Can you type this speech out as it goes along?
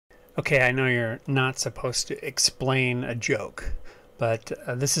Okay, I know you're not supposed to explain a joke, but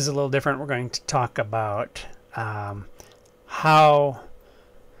this is a little different. We're going to talk about how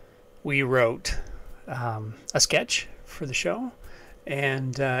we wrote a sketch for the show,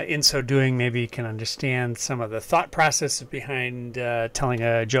 and in so doing, maybe you can understand some of the thought process behind telling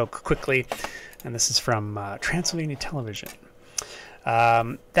a joke quickly. And this is from Transylvania Television.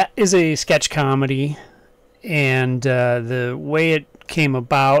 That is a sketch comedy, and the way it came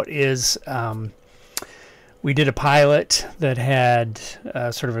about is we did a pilot that had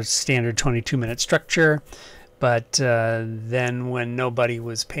sort of a standard 22-minute structure, but then when nobody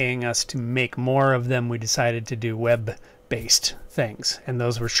was paying us to make more of them, we decided to do web-based things, and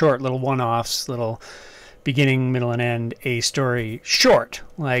those were short little one-offs, little beginning, middle, and end, a story short.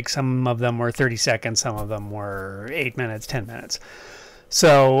 Like some of them were 30 seconds, some of them were 8 minutes, 10 minutes.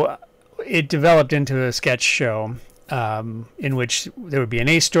 So it developed into a sketch show in which there would be an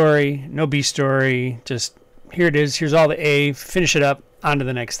A story, no B story, just here it is, here's all the A, finish it up, on to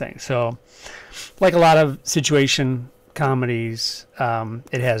the next thing. So like a lot of situation comedies,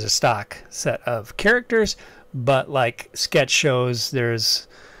 it has a stock set of characters, but like sketch shows, there's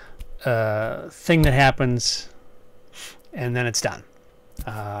a thing that happens and then it's done.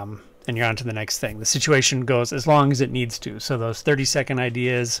 And you're on to the next thing. The situation goes as long as it needs to. So those 30-second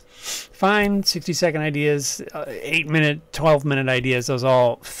ideas, fine. 60-second ideas, 8-minute, 12-minute ideas, those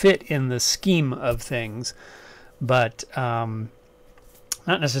all fit in the scheme of things, but not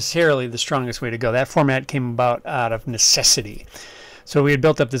necessarily the strongest way to go. That format came about out of necessity. So we had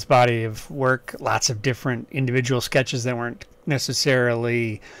built up this body of work, lots of different individual sketches that weren't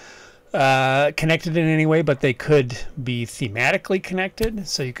necessarily connected in any way, but they could be thematically connected,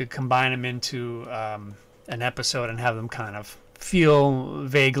 so you could combine them into an episode and have them kind of feel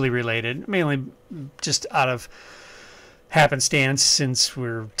vaguely related, mainly just out of happenstance, since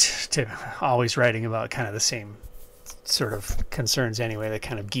we're always writing about kind of the same sort of concerns anyway, the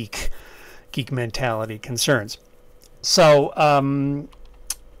kind of geek mentality concerns. So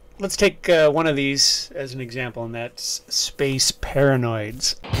let's take one of these as an example, and that's Space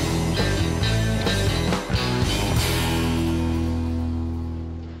Paranoids.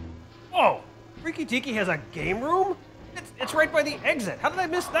 Whoa! Freaky Tiki has a game room? It's right by the exit. How did I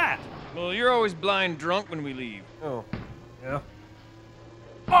miss that? Well, you're always blind drunk when we leave. Oh, yeah.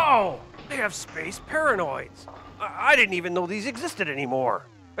 Oh! They have space paranoids. I didn't even know these existed anymore.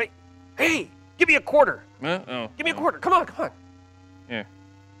 Hey! Give me a quarter. Oh. Give me a quarter. Come on. Here.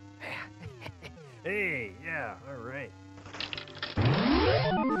 Hey, yeah, all right.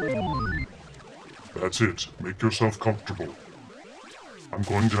 That's it. Make yourself comfortable. I'm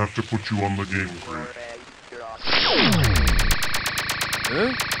going to have to put you on the game grid.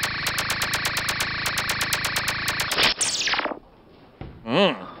 Huh?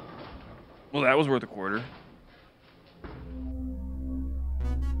 Oh. Well, that was worth a quarter.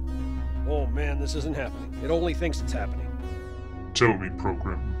 Oh man, this isn't happening. It only thinks it's happening. Tell me,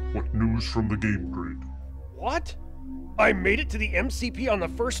 program, what news from the game grid? What? I made it to the MCP on the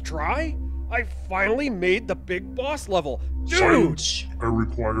first try? I finally made the big boss level. Dude! Silence! I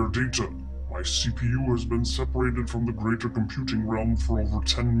require data. My CPU has been separated from the greater computing realm for over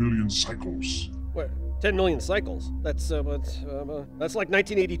 10 million cycles. What? 10 million cycles? That's like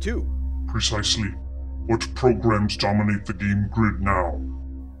 1982. Precisely. What programs dominate the game grid now?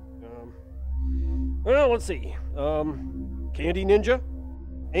 Well, let's see. Candy Ninja,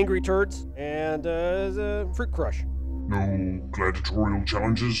 Angry Turds, and Fruit Crush. No gladiatorial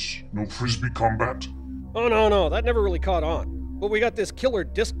challenges? No frisbee combat? Oh, no, that never really caught on. But we got this killer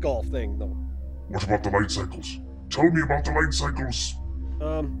disc golf thing, though. What about the light cycles? Tell me about the light cycles.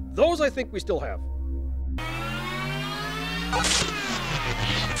 Those I think we still have.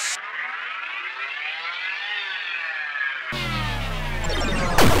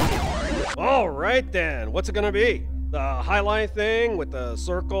 All right then, what's it gonna be? The highlight thing with the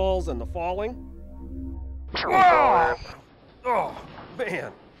circles and the falling? Whoa! Oh,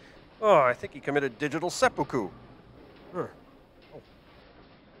 man. Oh, I think he committed digital seppuku. Huh. Oh.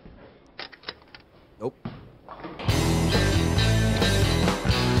 Nope.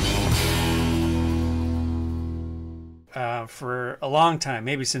 For a long time,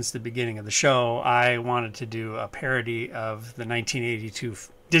 maybe since the beginning of the show, I wanted to do a parody of the 1982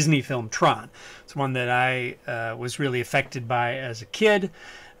 Disney film TRON. It's one that I was really affected by as a kid.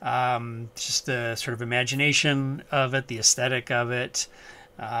 Just the sort of imagination of it, the aesthetic of it,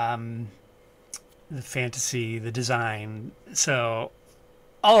 the fantasy, the design. So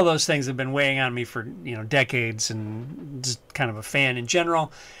all of those things have been weighing on me for decades, and just kind of a fan in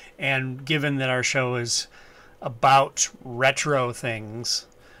general. And given that our show is about retro things,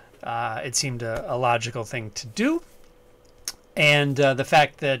 It seemed a logical thing to do. And the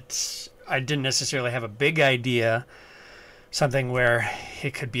fact that I didn't necessarily have a big idea, something where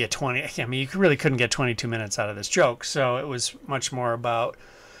it could be a 20, I mean, you really couldn't get 22 minutes out of this joke. So it was much more about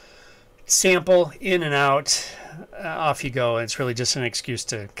sample, in and out, off you go. And it's really just an excuse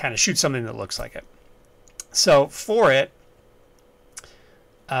to kind of shoot something that looks like it. So for it,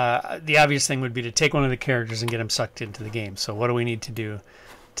 the obvious thing would be to take one of the characters and get them sucked into the game. So what do we need to do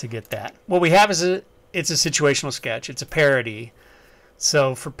to get that? What we have is it's a situational sketch. It's a parody.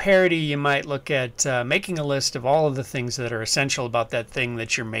 So for parody, you might look at making a list of all of the things that are essential about that thing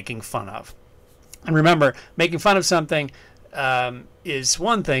that you're making fun of. And remember, making fun of something is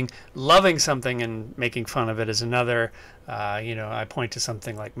one thing. Loving something and making fun of it is another. I point to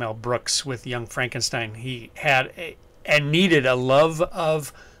something like Mel Brooks with Young Frankenstein. He had and needed a love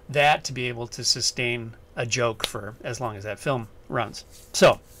of that to be able to sustain a joke for as long as that film runs.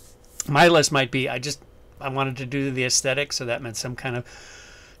 So my list might be, I wanted to do the aesthetic, so that meant some kind of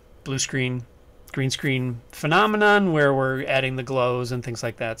blue screen, green screen phenomenon where we're adding the glows and things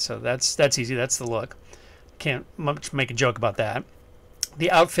like that. So that's easy. That's the look. Can't much make a joke about that. The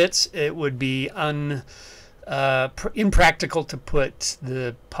outfits, it would be impractical to put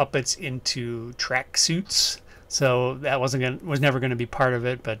the puppets into track suits. So that was never going to be part of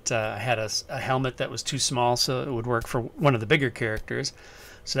it, but I had a helmet that was too small, so it would work for one of the bigger characters.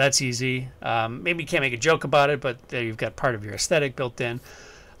 So that's easy. Maybe you can't make a joke about it, but there you've got part of your aesthetic built in.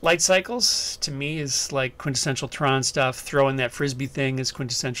 Light cycles, to me, is like quintessential Tron stuff. Throwing that frisbee thing is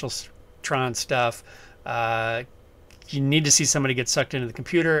quintessential Tron stuff. You need to see somebody get sucked into the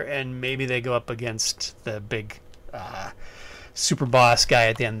computer, and maybe they go up against the big super boss guy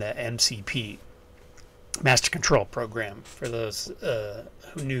at the end, the MCP. Master Control Program, for those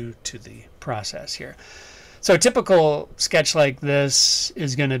who new to the process here. So a typical sketch like this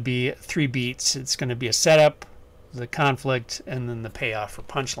is going to be 3 beats. It's going to be a setup, the conflict, and then the payoff or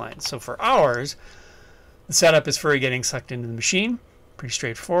punchline. So for ours, the setup is Furry getting sucked into the machine. Pretty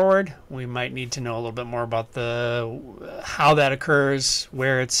straightforward. We might need to know a little bit more about how that occurs,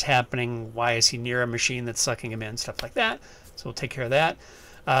 where it's happening, why is he near a machine that's sucking him in, stuff like that. So we'll take care of that.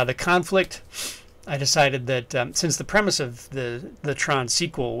 The conflict, I decided that since the premise of the Tron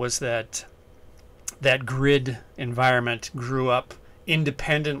sequel was that grid environment grew up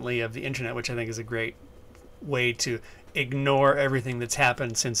independently of the internet, which I think is a great way to ignore everything that's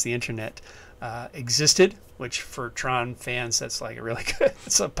happened since the internet existed, which for Tron fans, that's like a really good,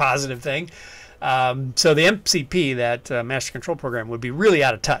 it's a positive thing. So the MCP, that Master Control Program, would be really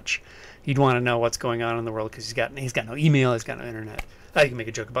out of touch. He'd want to know what's going on in the world because he's got no email, he's got no internet. You can make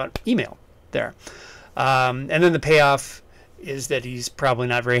a joke about email there. And then the payoff is that he's probably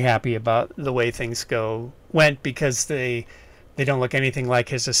not very happy about the way things went because they don't look anything like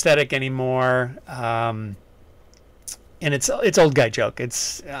his aesthetic anymore. And it's old guy joke.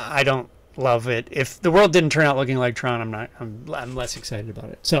 I don't love it. If the world didn't turn out looking like Tron, I'm less excited about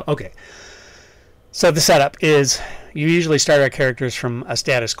it. So okay. So the setup is you usually start our characters from a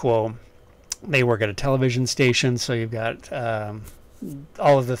status quo. They work at a television station, so you've got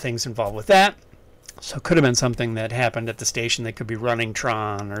all of the things involved with that. So it could have been something that happened at the station. They could be running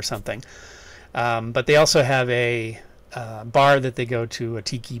Tron or something. But they also have a bar that they go to, a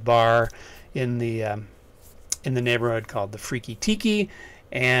tiki bar in the neighborhood called the Freaky Tiki.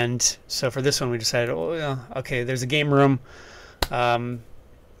 And so for this one, we decided, okay, there's a game room.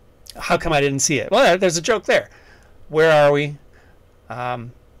 How come I didn't see it? Well, there's a joke there. Where are we?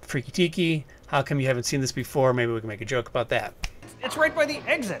 Freaky Tiki. How come you haven't seen this before? Maybe we can make a joke about that. It's right by the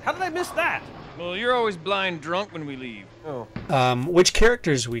exit. How did I miss that? Well, you're always blind drunk when we leave. Oh. Which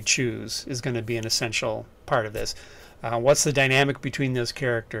characters we choose is going to be an essential part of this. What's the dynamic between those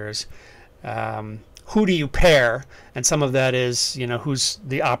characters? Who do you pair? And some of that is, who's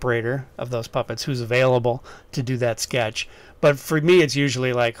the operator of those puppets, who's available to do that sketch. But for me, it's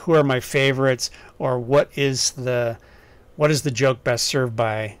usually like, who are my favorites, or what is the joke best served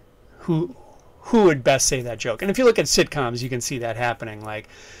by who would best say that joke. And if you look at sitcoms, you can see that happening. Like,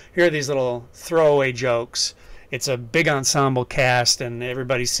 here are these little throwaway jokes. It's a big ensemble cast, and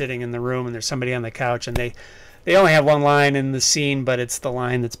everybody's sitting in the room, and there's somebody on the couch, and they only have one line in the scene, but it's the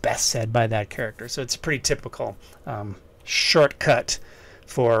line that's best said by that character. So it's a pretty typical shortcut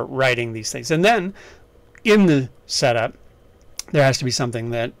for writing these things. And then in the setup, there has to be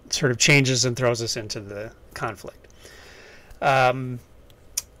something that sort of changes and throws us into the conflict.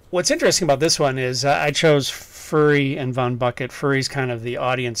 What's interesting about this one is I chose Furry and Von Bucket. Furry's kind of the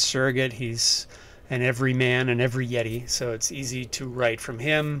audience surrogate. He's an everyman and every Yeti, so it's easy to write from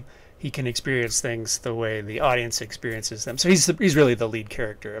him. he can experience things the way the audience experiences them. So he's really the lead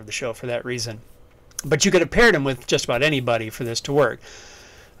character of the show for that reason. But you could have paired him with just about anybody for this to work.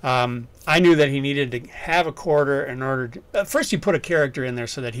 I knew that he needed to have a quarter in order to... first, you put a character in there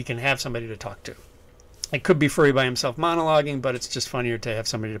so that he can have somebody to talk to. It could be Furry by himself monologuing, but it's just funnier to have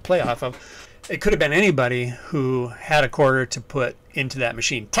somebody to play off of. It could have been anybody who had a quarter to put into that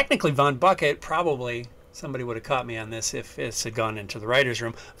machine. Technically, Von Bucket probably... somebody would have caught me on this if this had gone into the writer's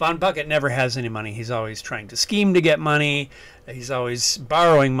room. Von Bucket never has any money. He's always trying to scheme to get money. He's always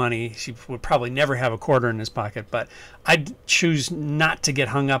borrowing money. He would probably never have a quarter in his pocket. But I'd choose not to get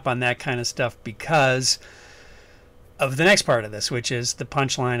hung up on that kind of stuff because of the next part of this, which is the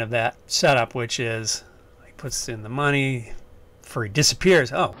punchline of that setup, which is he puts in the money, Furry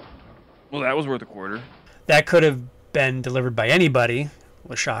disappears. Oh. Well, that was worth a quarter. That could have been delivered by anybody.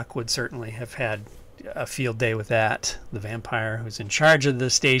 LeShock would certainly have had a field day with that, the vampire who's in charge of the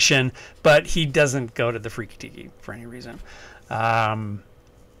station, but he doesn't go to the Freaky Tiki for any reason. And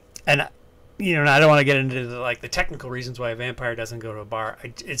you know, I don't want to get into the technical reasons why a vampire doesn't go to a bar.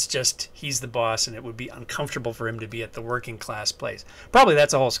 It's just he's the boss, and it would be uncomfortable for him to be at the working class place. Probably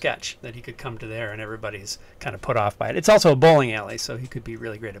that's a whole sketch that he could come to there, and everybody's kind of put off by it. It's also a bowling alley, so he could be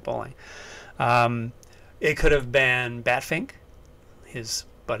really great at bowling. It could have been Batfink, his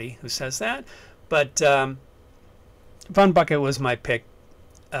buddy who says that. But Von Bucket was my pick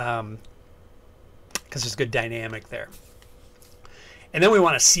because there's good dynamic there. And then we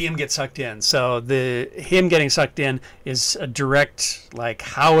want to see him get sucked in. So him getting sucked in is a direct, like,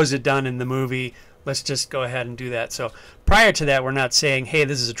 how was it done in the movie? Let's just go ahead and do that. So prior to that, we're not saying, hey,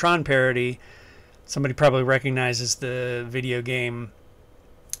 this is a Tron parody. Somebody probably recognizes the video game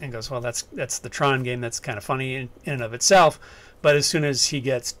and goes, well, that's the Tron game. That's kind of funny in and of itself. But as soon as he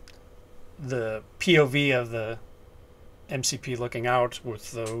gets the POV of the MCP looking out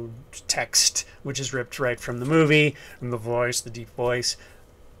with the text, which is ripped right from the movie, and the voice, the deep voice,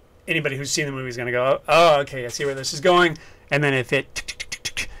 anybody who's seen the movie is going to go, oh, okay, I see where this is going. And then if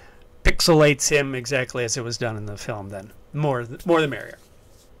it pixelates him exactly as it was done in the film, then more the merrier.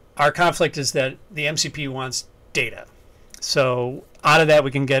 Our conflict is that the MCP wants data. So out of that, we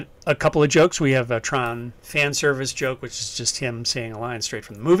can get a couple of jokes. We have a Tron fan service joke, which is just him saying a line straight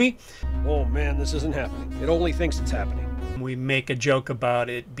from the movie. Oh man, this isn't happening. It only thinks it's happening. We make a joke about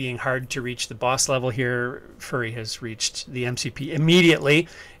it being hard to reach the boss level here. Furry has reached the MCP immediately.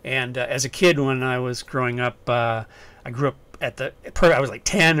 And as a kid, when I was growing up, I grew up I was like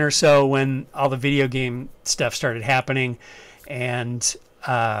 10 or so when all the video game stuff started happening. And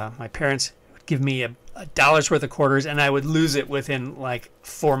my parents would give me a dollar's worth of quarters, and I would lose it within like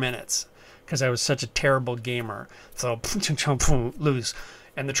 4 minutes because I was such a terrible gamer. So lose.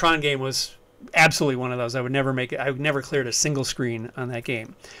 And the Tron game was absolutely one of those. I would never make it. I would never cleared a single screen on that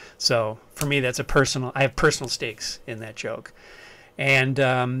game. So for me, that's I have personal stakes in that joke. And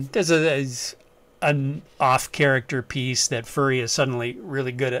there's an off-character piece that Furry is suddenly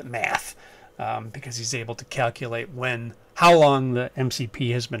really good at math because he's able to calculate how long the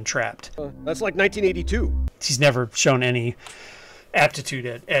MCP has been trapped. That's like 1982. He's never shown any aptitude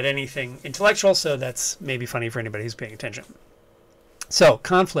at anything intellectual, so that's maybe funny for anybody who's paying attention. So,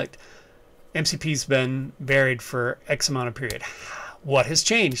 conflict. MCP's been buried for X amount of period. What has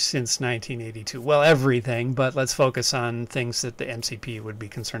changed since 1982? Well, everything, but let's focus on things that the MCP would be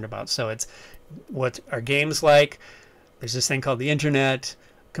concerned about. So it's what are games like? There's this thing called the internet.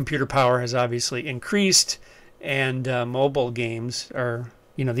 Computer power has obviously increased, and mobile games are,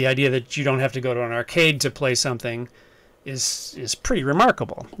 the idea that you don't have to go to an arcade to play something is pretty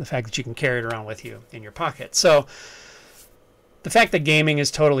remarkable. The fact that you can carry it around with you in your pocket. So the fact that gaming is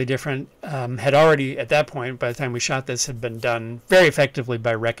totally different had already, at that point, by the time we shot this, had been done very effectively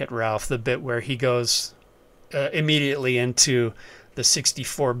by Wreck-It Ralph, the bit where he goes immediately into the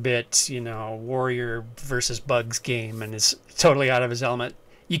 64-bit, warrior versus bugs game and is totally out of his element.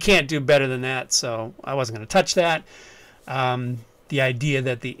 You can't do better than that, so I wasn't going to touch that. The idea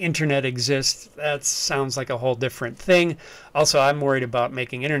that the internet exists, that sounds like a whole different thing. Also, I'm worried about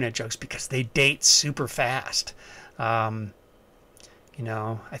making internet jokes because they date super fast. I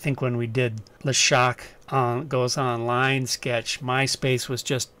think when we did LeShock Goes Online sketch, MySpace was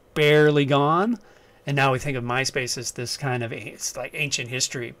just barely gone. And now we think of MySpace as this kind of, it's like ancient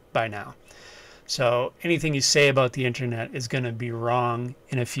history by now. So anything you say about the internet is going to be wrong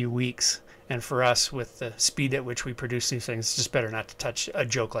in a few weeks. And for us, with the speed at which we produce these things, it's just better not to touch a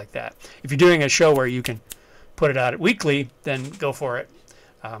joke like that. If you're doing a show where you can put it out weekly, then go for it,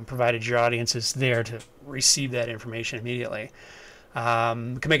 provided your audience is there to receive that information immediately. We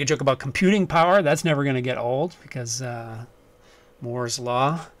can make a joke about computing power. That's never going to get old because Moore's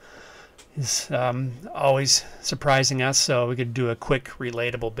Law. is always surprising us. So we could do a quick,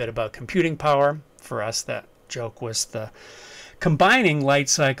 relatable bit about computing power. For us, that joke was the combining light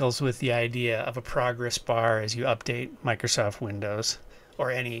cycles with the idea of a progress bar as you update Microsoft Windows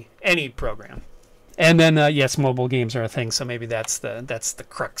or any program. And then yes, mobile games are a thing, so maybe that's the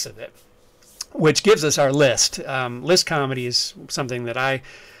crux of it, which gives us our list. List comedy is something that I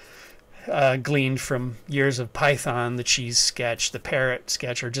gleaned from years of Python. The cheese sketch, the parrot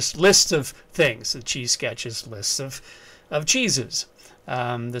sketch, are just lists of things. The cheese sketch is lists of cheeses.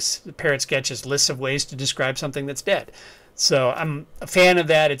 The parrot sketch is lists of ways to describe something that's dead. So I'm a fan of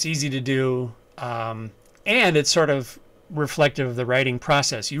that. It's easy to do, and it's sort of reflective of the writing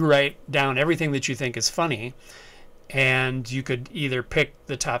process. You write down everything that you think is funny, and you could either pick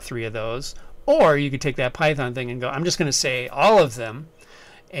the top 3 of those, or you could take that Python thing and go, I'm just going to say all of them,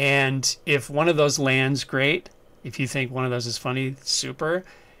 and if one of those lands, great. If you think one of those is funny, super.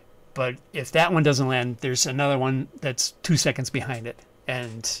 But if that one doesn't land, there's another one that's 2 seconds behind it,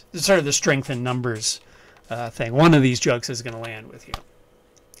 and it's sort of the strength in numbers thing. One of these jokes is going to land with you.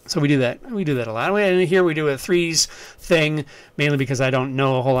 So we do that. We do that a lot. And here we do a threes thing, mainly because I don't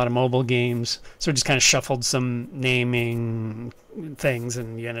know a whole lot of mobile games. So just kind of shuffled some naming things,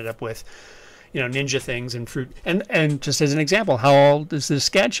 and you ended up with, Ninja things and Fruit. And just as an example, how old is this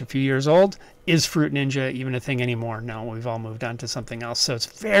sketch? A few years old. Is Fruit Ninja even a thing anymore? No, we've all moved on to something else. So it's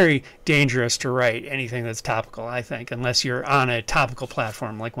very dangerous to write anything that's topical, I think, unless you're on a topical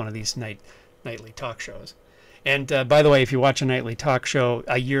platform like one of these nightly talk shows. And by the way, if you watch a nightly talk show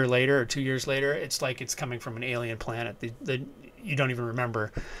a year later or 2 years later, it's like it's coming from an alien planet. You don't even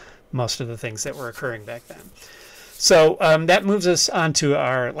remember most of the things that were occurring back then. So that moves us on to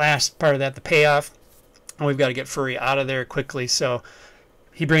our last part of that, the payoff. And we've got to get Furry out of there quickly. So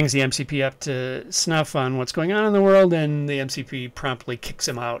he brings the MCP up to snuff on what's going on in the world, and the MCP promptly kicks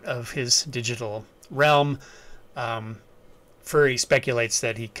him out of his digital realm. Furry speculates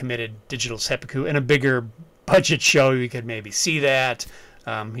that he committed digital seppuku. In a bigger budget show, you could maybe see that.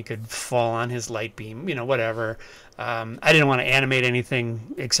 He could fall on his light beam, whatever. I didn't want to animate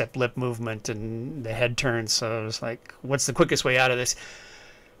anything except lip movement and the head turns, so I was like, what's the quickest way out of this?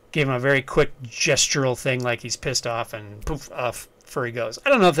 Gave him a very quick gestural thing like he's pissed off, and poof, off Furry goes. I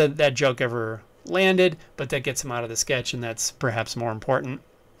don't know if that joke ever landed, but that gets him out of the sketch, and that's perhaps more important.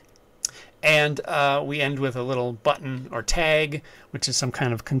 And we end with a little button or tag, which is some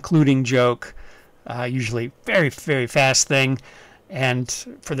kind of concluding joke. Usually very, very fast thing. And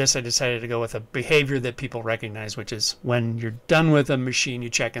for this, I decided to go with a behavior that people recognize, which is when you're done with a machine, you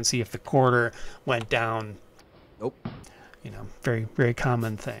check and see if the quarter went down. Nope. Very, very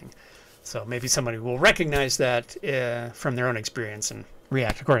common thing. So maybe somebody will recognize that from their own experience and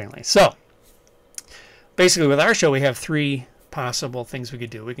react accordingly. So basically with our show, we have 3 possible things we could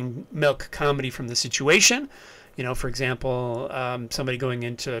do. We can milk comedy from the situation. For example, somebody going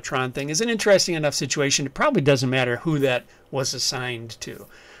into a TRON thing is an interesting enough situation. It probably doesn't matter who that was assigned to.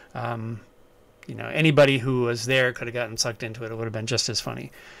 Anybody who was there could have gotten sucked into it. It would have been just as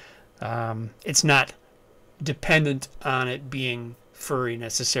funny. It's not dependent on it being Furry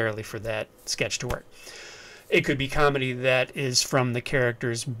necessarily for that sketch to work. It could be comedy that is from the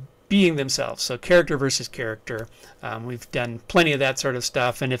characters being themselves. So character versus character. We've done plenty of that sort of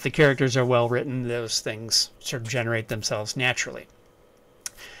stuff, and if the characters are well written, those things sort of generate themselves naturally.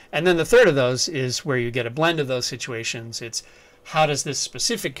 And then the third of those is where you get a blend of those situations. It's how does this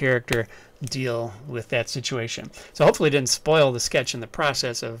specific character deal with that situation. So hopefully it didn't spoil the sketch in the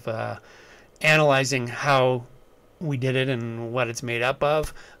process of analyzing how we did it and what it's made up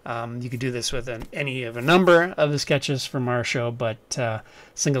of. You could do this with any of a number of the sketches from our show, but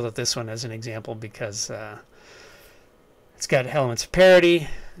singled out this one as an example because it's got elements of parody.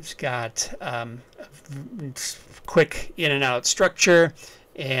 It's got quick in and out structure,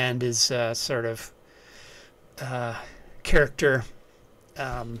 and is sort of character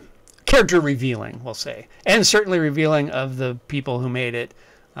revealing, we'll say, and certainly revealing of the people who made it.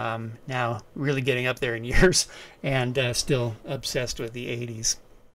 Now really getting up there in years and still obsessed with the 80s.